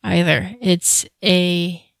victory either. It's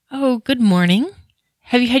oh, good morning.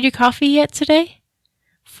 Have you had your coffee yet today?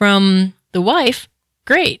 From the wife,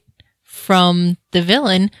 great. From the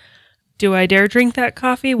villain, do I dare drink that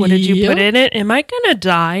coffee? What did you put in it? Am I going to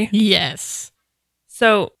die? Yes.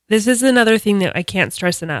 So this is another thing that I can't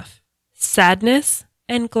stress enough. Sadness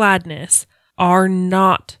and gladness are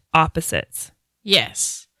not opposites.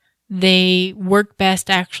 Yes. They work best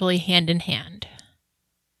actually hand in hand.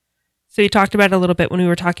 So you talked about it a little bit when we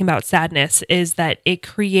were talking about sadness, is that it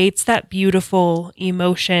creates that beautiful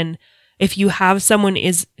emotion if you have someone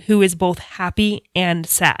who is both happy and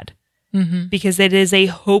sad, because it is a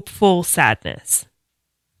hopeful sadness.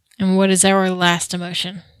 And what is our last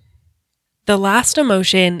emotion? The last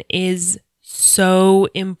emotion is so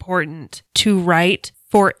important to write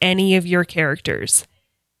for any of your characters.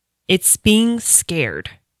 It's being scared.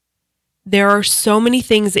 There are so many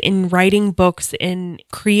things in writing books and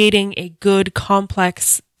creating a good,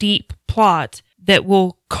 complex, deep plot that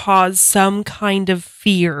will cause some kind of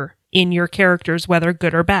fear in your characters, whether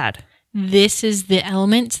good or bad. This is the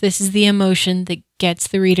element, this is the emotion that gets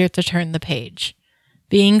the reader to turn the page.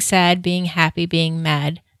 Being sad, being happy, being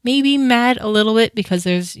mad. Maybe mad a little bit because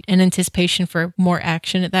there's an anticipation for more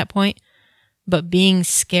action at that point. But being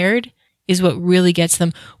scared is what really gets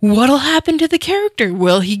them. What'll happen to the character?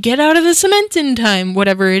 Will he get out of the cement in time?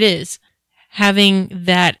 Whatever it is. Having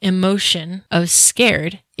that emotion of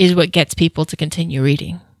scared is what gets people to continue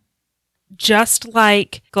reading. Just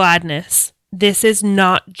like gladness, this is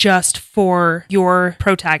not just for your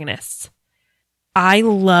protagonists. I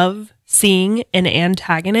love seeing an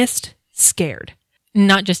antagonist scared.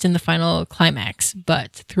 Not just in the final climax,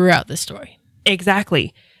 but throughout the story.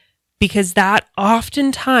 Exactly. Because that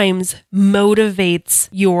oftentimes motivates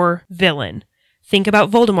your villain. Think about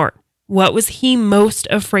Voldemort. What was he most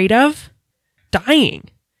afraid of? Dying.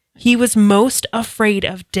 He was most afraid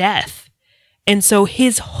of death. And so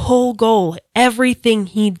his whole goal, everything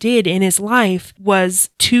he did in his life was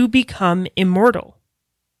to become immortal.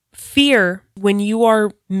 Fear, when you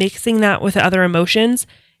are mixing that with other emotions,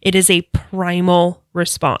 it is a primal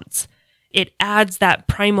response. It adds that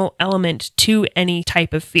primal element to any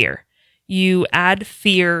type of fear. You add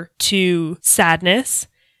fear to sadness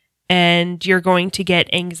and you're going to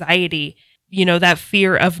get anxiety, that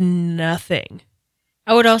fear of nothing.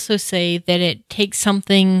 I would also say that it takes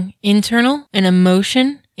something internal, an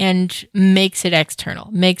emotion, and makes it external,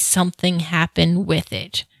 makes something happen with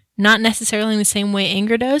it. Not necessarily in the same way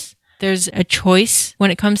anger does. There's a choice when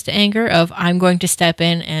it comes to anger of I'm going to step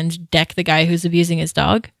in and deck the guy who's abusing his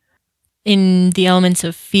dog. In the elements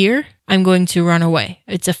of fear, I'm going to run away.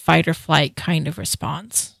 It's a fight or flight kind of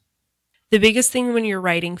response. The biggest thing when you're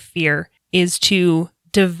writing fear is to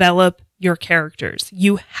develop your characters.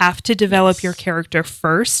 You have to develop your character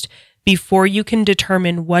first before you can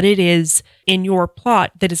determine what it is in your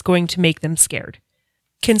plot that is going to make them scared.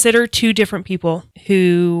 Consider two different people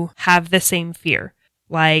who have the same fear,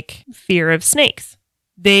 like fear of snakes.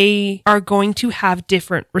 They are going to have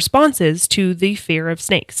different responses to the fear of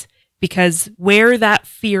snakes because where that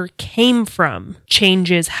fear came from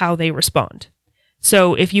changes how they respond.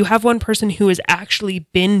 So if you have one person who has actually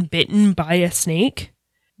been bitten by a snake,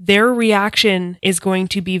 their reaction is going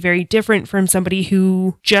to be very different from somebody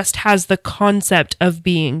who just has the concept of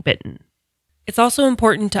being bitten. It's also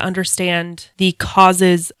important to understand the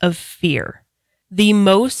causes of fear. The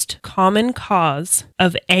most common cause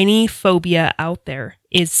of any phobia out there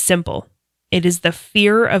is simple. It is the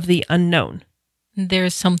fear of the unknown.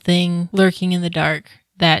 There's something lurking in the dark.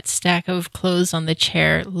 That stack of clothes on the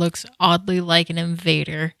chair looks oddly like an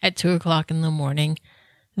invader at 2 o'clock in the morning.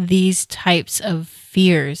 These types of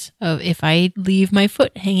fears of if I leave my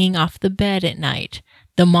foot hanging off the bed at night,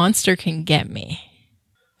 the monster can get me.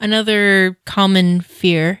 Another common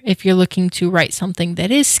fear, if you're looking to write something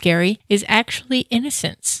that is scary, is actually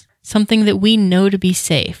innocence, something that we know to be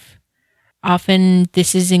safe. Often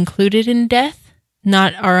this is included in death,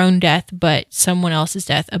 not our own death, but someone else's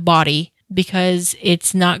death, a body, because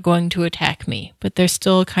it's not going to attack me, but there's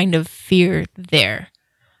still kind of fear there.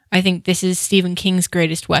 I think this is Stephen King's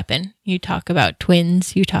greatest weapon. You talk about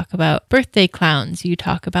twins, you talk about birthday clowns, you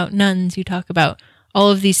talk about nuns, you talk about all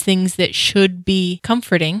of these things that should be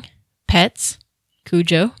comforting. Pets,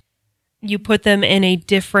 Cujo. You put them in a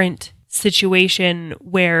different situation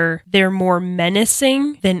where they're more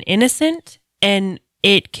menacing than innocent, and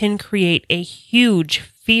it can create a huge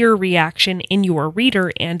fear reaction in your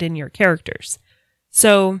reader and in your characters.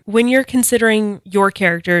 So when you're considering your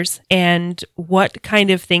characters and what kind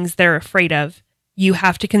of things they're afraid of, you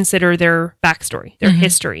have to consider their backstory, their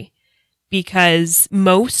history, because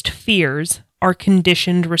most fears are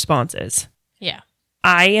conditioned responses. Yeah.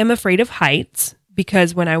 I am afraid of heights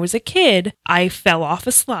because when I was a kid, I fell off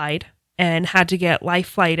a slide and had to get life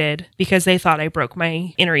flighted because they thought I broke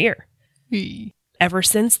my inner ear. Ever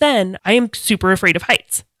since then, I am super afraid of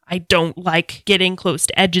heights. I don't like getting close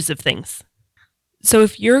to edges of things. So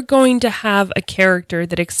if you're going to have a character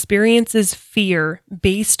that experiences fear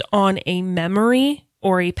based on a memory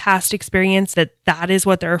or a past experience that is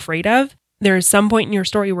what they're afraid of, there is some point in your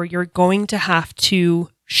story where you're going to have to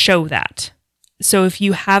show that. So if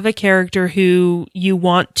you have a character who you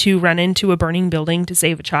want to run into a burning building to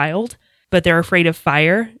save a child, but they're afraid of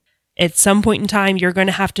fire, at some point in time, you're going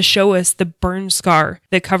to have to show us the burn scar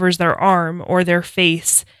that covers their arm or their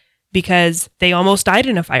face because they almost died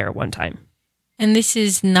in a fire one time. And this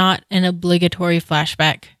is not an obligatory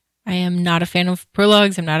flashback. I am not a fan of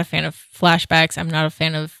prologues. I'm not a fan of flashbacks. I'm not a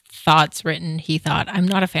fan of thoughts written, he thought. I'm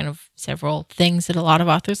not a fan of several things that a lot of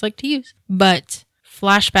authors like to use. But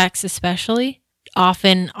flashbacks especially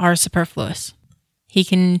often are superfluous. He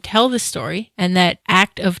can tell the story, and that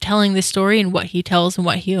act of telling the story and what he tells and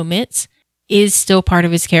what he omits is still part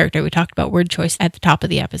of his character. We talked about word choice at the top of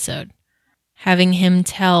the episode. Having him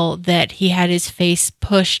tell that he had his face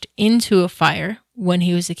pushed into a fire when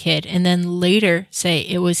he was a kid, and then later say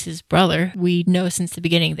it was his brother, we know since the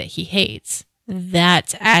beginning that he hates.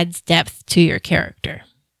 That adds depth to your character.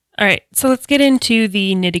 All right, so let's get into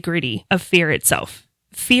the nitty-gritty of fear itself.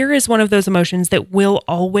 Fear is one of those emotions that will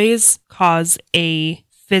always cause a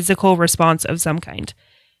physical response of some kind.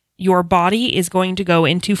 Your body is going to go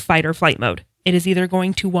into fight or flight mode. It is either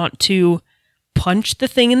going to want to punch the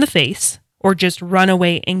thing in the face or just run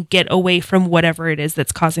away and get away from whatever it is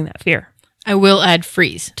that's causing that fear. I will add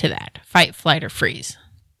freeze to that. Fight, flight, or freeze.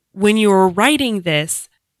 When you're writing this,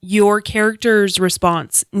 your character's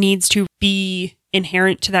response needs to be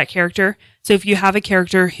inherent to that character. So if you have a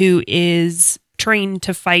character who is trained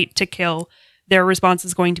to fight, to kill, their response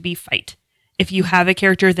is going to be fight. If you have a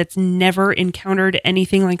character that's never encountered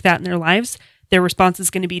anything like that in their lives, their response is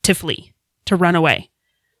going to be to flee, to run away.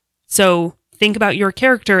 So think about your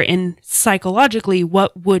character and psychologically,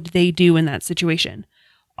 what would they do in that situation?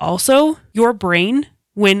 Also, your brain,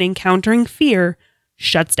 when encountering fear,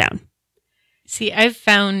 shuts down. See, I've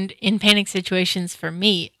found in panic situations for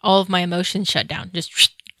me, all of my emotions shut down,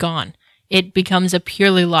 just gone. It becomes a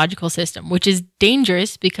purely logical system, which is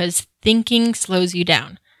dangerous because thinking slows you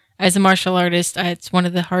down. As a martial artist, it's one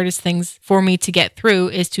of the hardest things for me to get through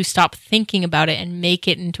is to stop thinking about it and make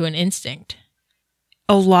it into an instinct.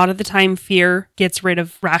 A lot of the time, fear gets rid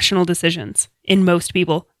of rational decisions in most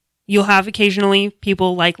people. You'll have occasionally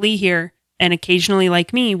people like Lee here and occasionally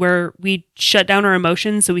like me where we shut down our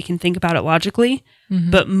emotions so we can think about it logically.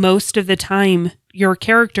 Mm-hmm. But most of the time, your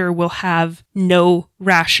character will have no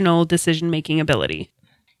rational decision-making ability.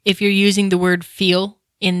 If you're using the word feel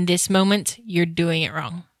in this moment, you're doing it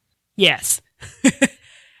wrong. Yes.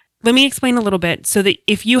 Let me explain a little bit so that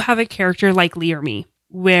if you have a character like Lee or me,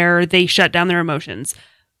 where they shut down their emotions,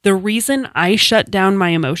 the reason I shut down my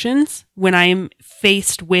emotions when I'm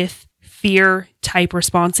faced with fear type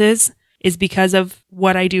responses is because of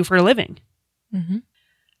what I do for a living. Mm-hmm.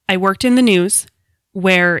 I worked in the news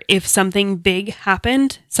where if something big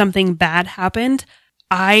happened, something bad happened,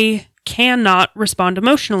 I cannot respond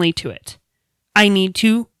emotionally to it. I need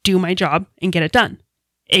to do my job and get it done.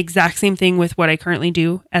 Exact same thing with what I currently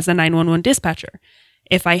do as a 911 dispatcher.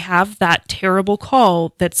 If I have that terrible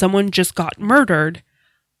call that someone just got murdered,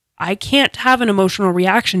 I can't have an emotional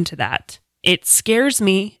reaction to that. It scares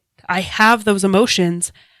me. I have those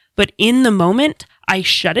emotions, but in the moment, I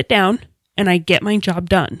shut it down and I get my job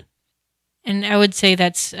done. And I would say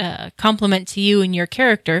that's a compliment to you and your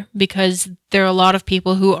character because there are a lot of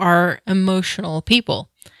people who are emotional people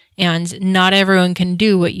and not everyone can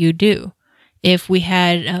do what you do. If we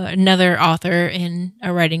had another author in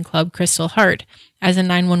a writing club, Crystal Hart, as a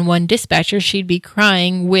 911 dispatcher, she'd be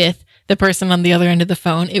crying with the person on the other end of the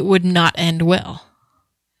phone. It would not end well.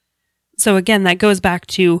 So again, that goes back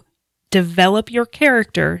to develop your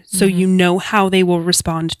character so you know how they will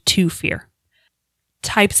respond to fear.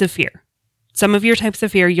 Types of fear. Some of your types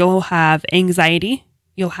of fear, you'll have anxiety,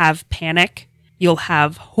 you'll have panic, you'll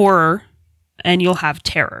have horror, and you'll have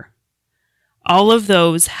terror. All of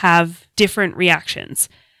those have different reactions.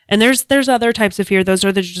 And there's other types of fear. Those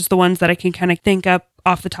are just the ones that I can kind of think up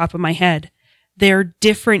off the top of my head. They're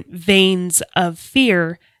different veins of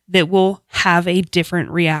fear that will have a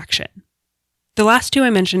different reaction. The last two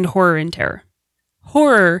I mentioned, horror and terror.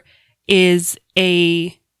 Horror is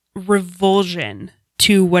a revulsion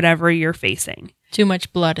to whatever you're facing. Too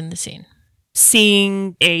much blood in the scene.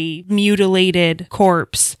 Seeing a mutilated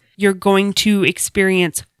corpse, you're going to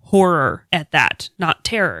experience horror at that, not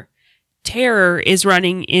terror. Terror is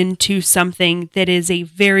running into something that is a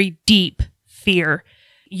very deep fear.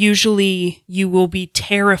 Usually you will be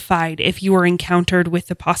terrified if you are encountered with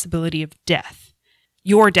the possibility of death.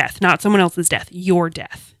 Your death, not someone else's death, your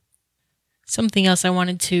death. Something else I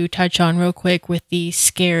wanted to touch on real quick with the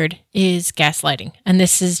scared is gaslighting. And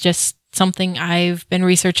this is just something I've been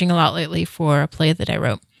researching a lot lately for a play that I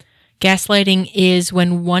wrote. Gaslighting is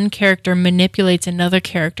when one character manipulates another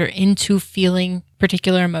character into feeling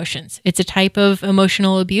particular emotions. It's a type of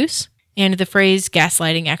emotional abuse. And the phrase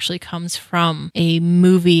gaslighting actually comes from a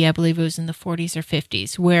movie, I believe it was in the 40s or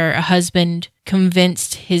 50s, where a husband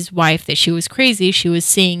convinced his wife that she was crazy. She was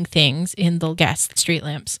seeing things in the gas street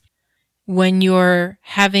lamps. When you're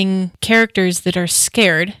having characters that are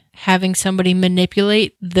scared, having somebody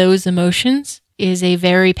manipulate those emotions is a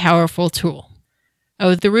very powerful tool.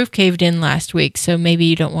 Oh, the roof caved in last week, so maybe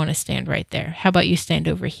you don't want to stand right there. How about you stand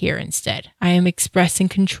over here instead? I am expressing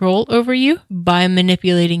control over you by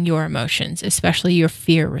manipulating your emotions, especially your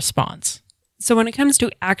fear response. So when it comes to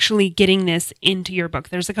actually getting this into your book,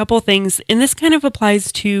 there's a couple things, and this kind of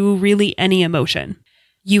applies to really any emotion.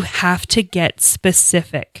 You have to get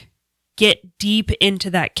specific. Get deep into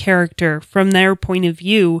that character from their point of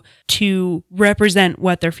view to represent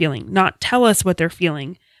what they're feeling. Not tell us what they're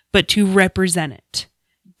feeling, but to represent it.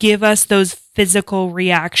 Give us those physical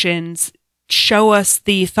reactions. Show us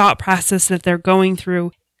the thought process that they're going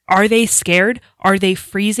through. Are they scared? Are they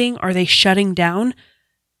freezing? Are they shutting down?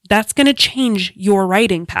 That's going to change your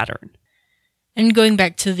writing pattern. And going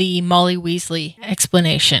back to the Molly Weasley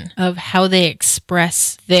explanation of how they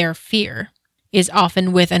express their fear is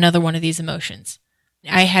often with another one of these emotions.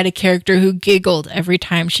 I had a character who giggled every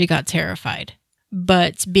time she got terrified.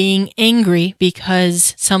 But being angry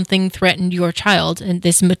because something threatened your child and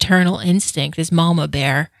this maternal instinct, this mama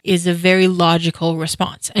bear, is a very logical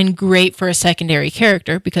response and great for a secondary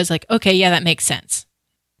character because like, okay, yeah, that makes sense.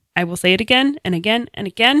 I will say it again and again and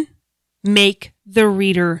again. Make the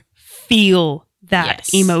reader feel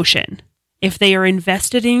that emotion. If they are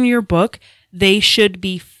invested in your book, they should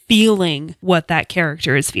be feeling what that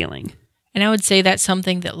character is feeling. And I would say that's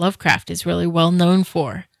something that Lovecraft is really well known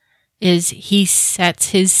for, is he sets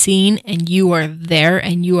his scene and you are there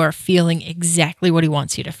and you are feeling exactly what he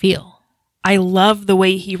wants you to feel. I love the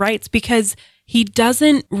way he writes because he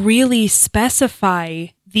doesn't really specify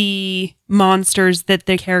the monsters that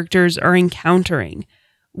the characters are encountering.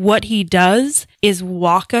 What he does is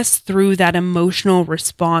walk us through that emotional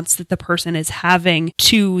response that the person is having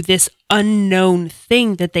to this unknown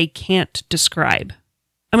thing that they can't describe.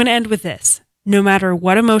 I'm going to end with this. No matter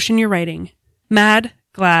what emotion you're writing, mad,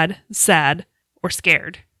 glad, sad, or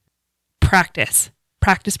scared, practice.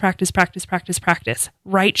 Practice, practice, practice, practice, practice.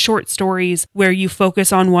 Write short stories where you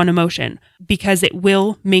focus on one emotion because it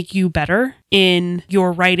will make you better in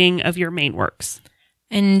your writing of your main works.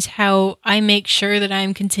 And how I make sure that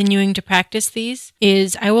I'm continuing to practice these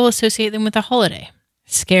is I will associate them with a holiday.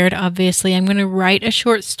 Scared, obviously, I'm going to write a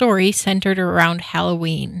short story centered around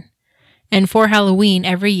Halloween. And for Halloween,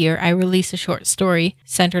 every year, I release a short story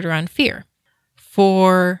centered around fear.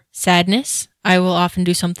 For sadness, I will often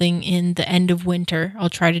do something in the end of winter. I'll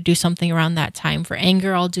try to do something around that time. For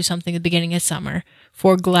anger, I'll do something at the beginning of summer.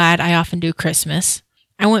 For glad, I often do Christmas.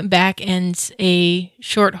 I went back and a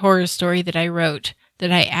short horror story that I wrote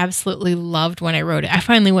that I absolutely loved when I wrote it. I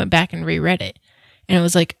finally went back and reread it. And it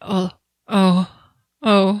was like, oh.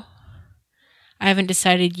 I haven't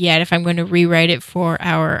decided yet if I'm going to rewrite it for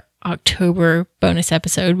our October bonus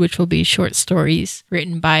episode, which will be short stories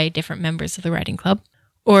written by different members of the writing club,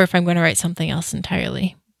 or if I'm going to write something else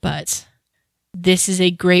entirely. But this is a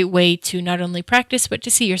great way to not only practice, but to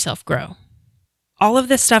see yourself grow. All of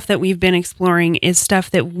the stuff that we've been exploring is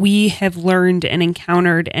stuff that we have learned and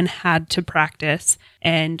encountered and had to practice,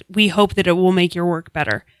 and we hope that it will make your work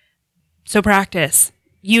better. So practice.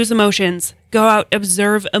 Use emotions. Go out,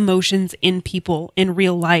 observe emotions in people in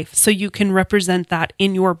real life so you can represent that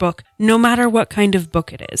in your book, no matter what kind of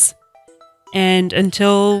book it is. And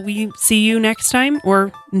until we see you next time,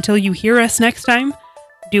 or until you hear us next time,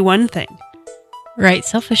 do one thing. Write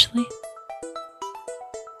selfishly.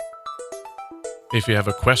 If you have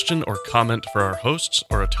a question or comment for our hosts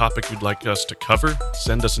or a topic you'd like us to cover,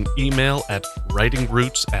 send us an email at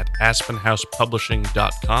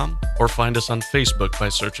writingroots@aspenhousepublishing.com or find us on Facebook by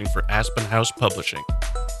searching for Aspen House Publishing.